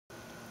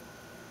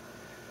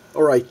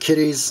Alright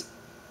kiddies,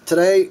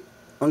 today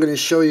I'm going to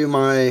show you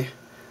my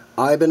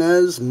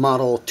Ibanez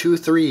model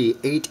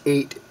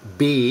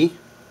 2388b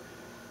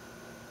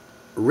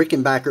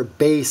Rickenbacker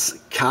Bass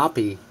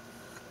Copy,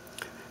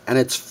 and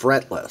it's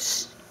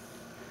fretless.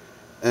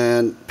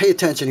 And pay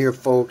attention here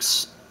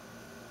folks,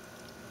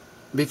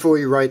 before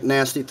you write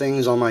nasty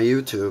things on my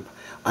YouTube.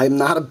 I'm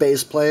not a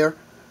bass player,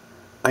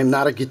 I'm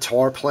not a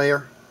guitar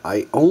player.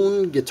 I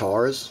own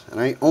guitars and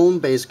I own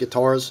bass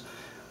guitars,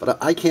 but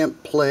I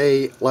can't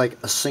play like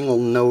a single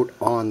note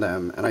on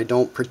them, and I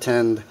don't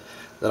pretend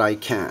that I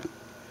can.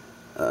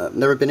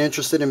 Never been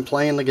interested in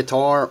playing the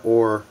guitar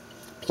or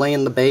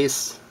playing the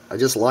bass. I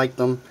just like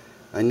them.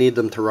 I need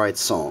them to write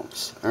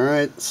songs.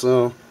 Alright,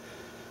 so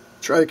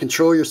try to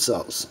control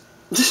yourselves.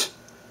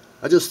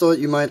 I just thought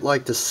you might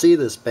like to see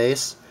this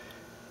bass.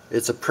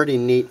 It's a pretty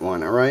neat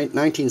one, alright?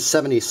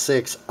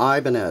 1976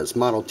 Ibanez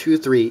model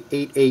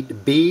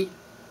 2388b,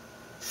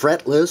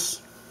 fretless.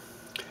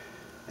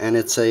 And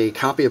it's a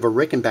copy of a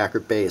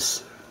Rickenbacker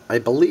bass. I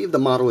believe the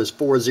model is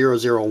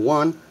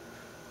 4001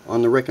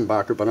 on the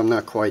Rickenbacker, but I'm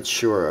not quite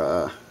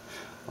sure.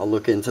 I'll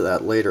look into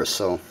that later.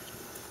 So,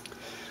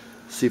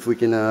 see if we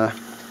can have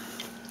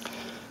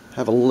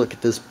a look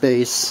at this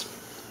bass.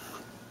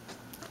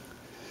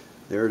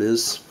 There it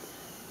is.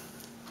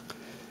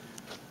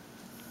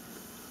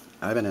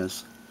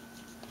 Ibanez.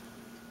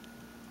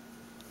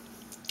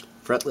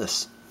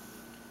 Fretless.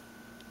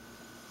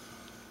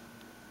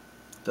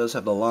 It does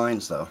have the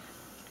lines though.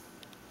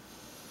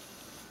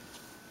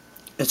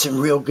 It's in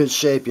real good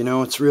shape, you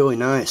know, it's really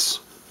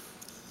nice.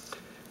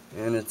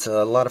 And it's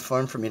a lot of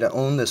fun for me to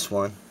own this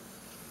one.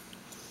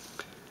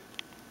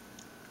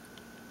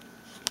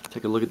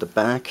 Take a look at the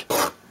back.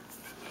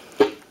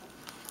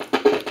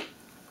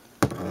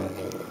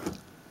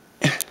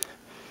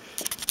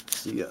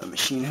 See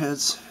machine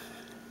heads.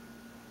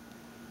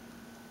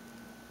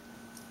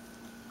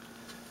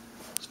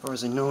 As far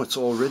as I know, it's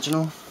all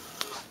original.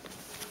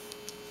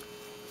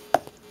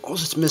 All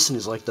it's missing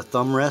is like the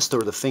thumb rest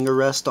or the finger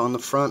rest on the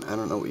front. I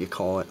don't know what you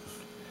call it.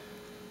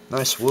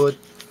 Nice wood.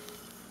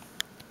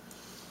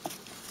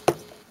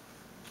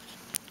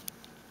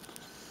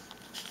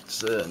 It's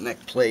the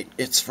neck plate.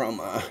 It's from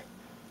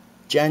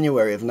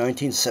January of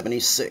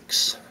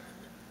 1976.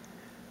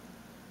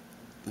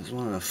 It was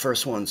one of the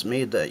first ones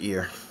made that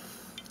year.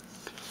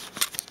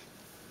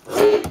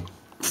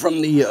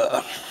 From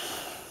the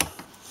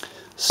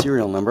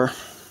serial number.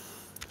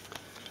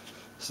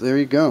 So there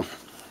you go.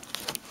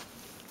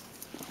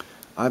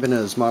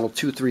 Ibanez model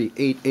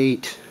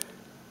 2388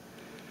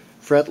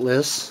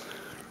 fretless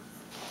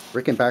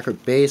Rickenbacker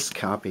Bass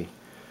Copy.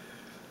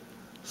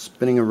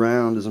 Spinning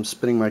around as I'm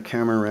spinning my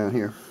camera around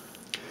here.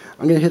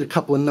 I'm going to hit a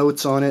couple of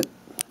notes on it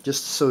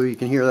just so you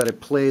can hear that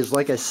it plays.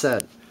 Like I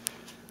said,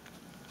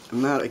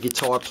 I'm not a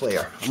guitar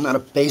player. I'm not a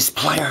bass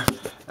player,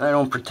 and I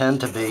don't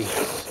pretend to be.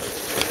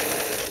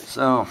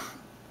 So,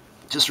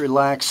 just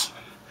relax.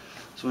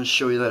 Just want to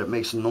show you that it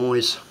makes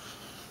noise.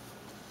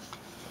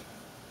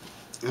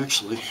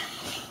 Actually,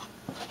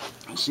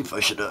 let's see if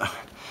I should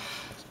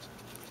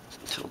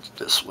tilt it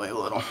this way a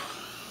little.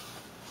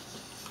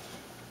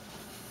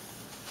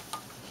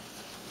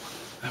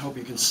 I hope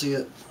you can see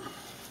it.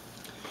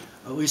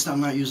 At least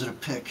I'm not using a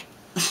pick.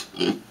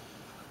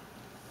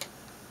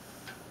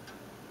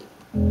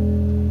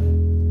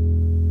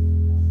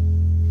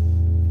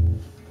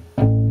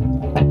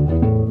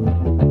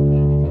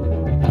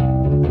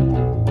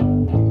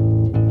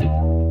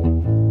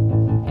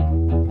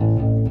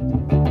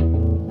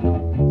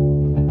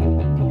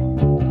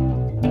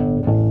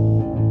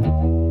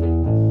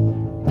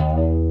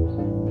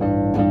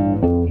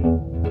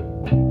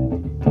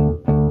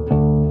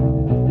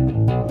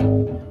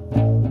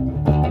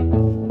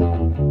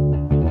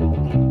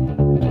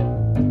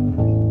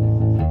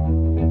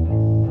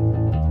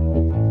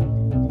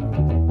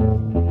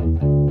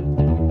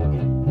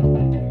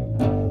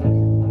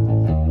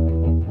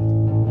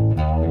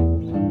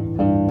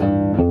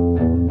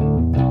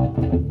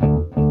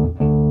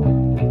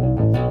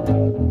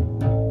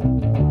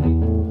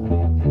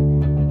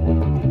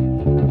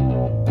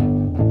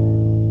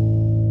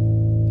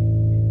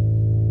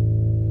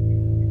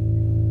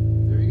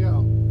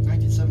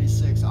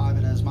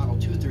 Ibanez model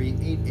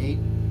 2388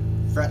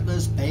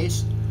 fretless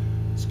bass.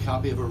 It's a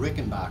copy of a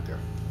Rickenbacker.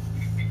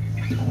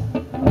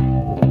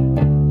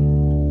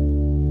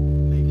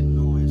 Making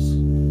noise.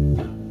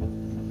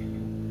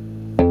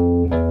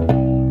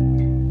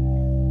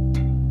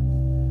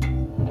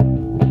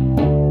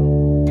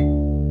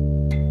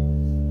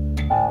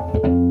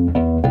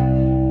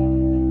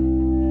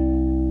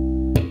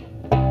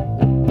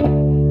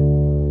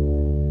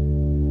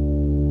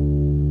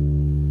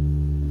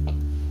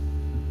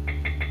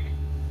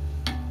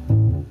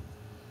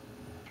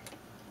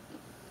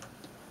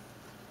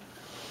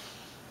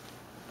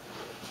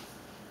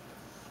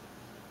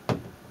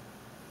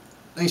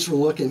 Thanks for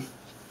looking.